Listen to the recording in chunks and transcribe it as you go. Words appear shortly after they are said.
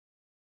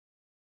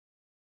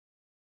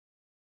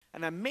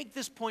And I make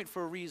this point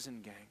for a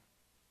reason, gang,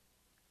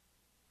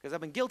 because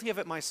I've been guilty of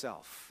it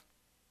myself.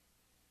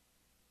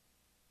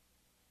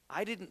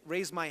 I didn't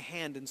raise my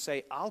hand and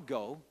say, I'll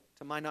go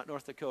to Minot,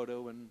 North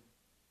Dakota when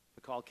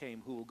the call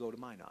came, who will go to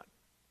Minot?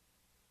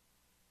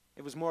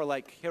 It was more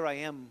like, here I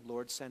am,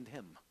 Lord, send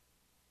him.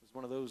 It was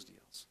one of those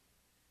deals.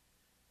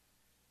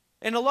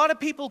 And a lot of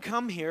people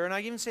come here, and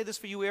I even say this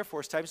for you Air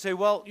Force types, say,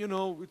 well, you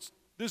know,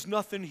 there's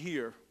nothing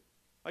here.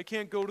 I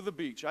can't go to the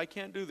beach. I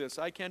can't do this.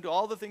 I can't do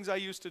all the things I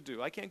used to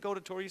do. I can't go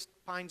to Torrey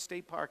Pine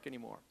State Park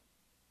anymore.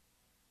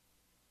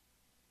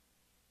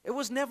 It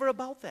was never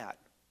about that.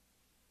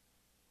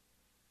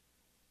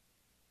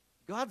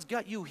 God's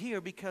got you here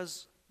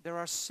because there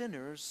are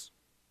sinners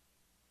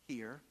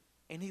here,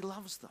 and he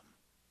loves them.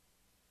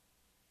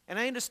 And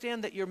I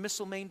understand that you're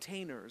missile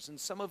maintainers, and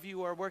some of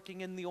you are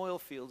working in the oil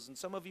fields, and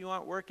some of you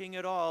aren't working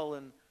at all.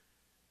 And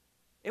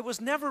it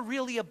was never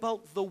really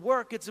about the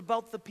work. It's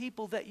about the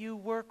people that you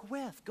work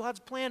with.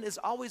 God's plan is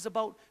always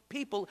about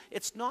people.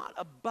 It's not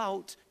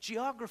about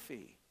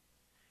geography.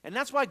 And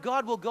that's why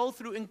God will go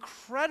through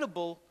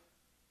incredible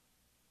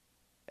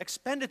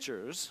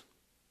expenditures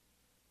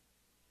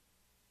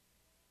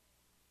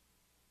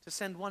to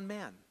send one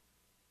man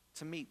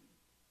to meet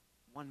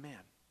one man.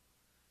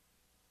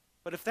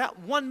 But if that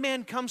one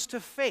man comes to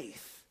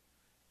faith,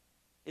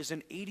 is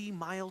an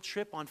 80-mile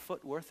trip on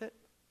foot worth it?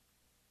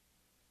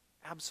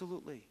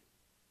 Absolutely.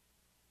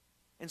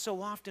 And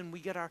so often we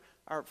get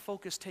our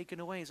focus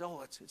taken away. It's,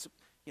 it's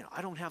you know,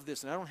 I don't have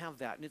this and I don't have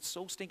that, and it's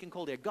so stinking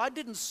cold here. God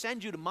didn't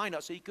send you to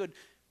Minot so you could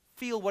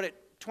feel what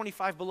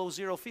 25 below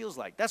zero feels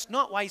like. That's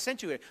not why he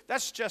sent you here.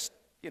 That's just,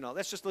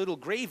 that's just a little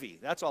gravy.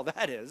 That's all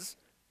that is.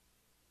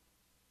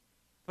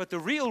 But the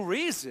real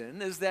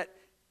reason is that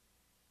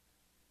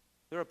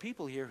there are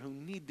people here who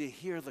need to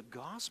hear the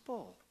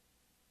gospel,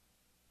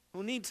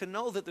 who need to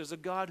know that there's a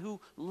God who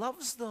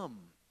loves them.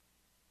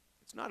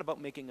 It's not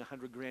about making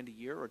 $100,000 a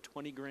year or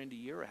 $20,000 a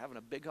year or having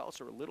a big house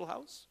or a little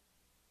house.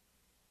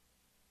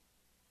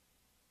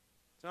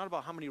 It's not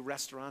about how many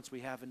restaurants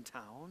we have in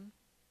town.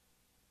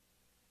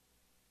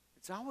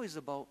 It's always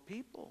about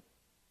people.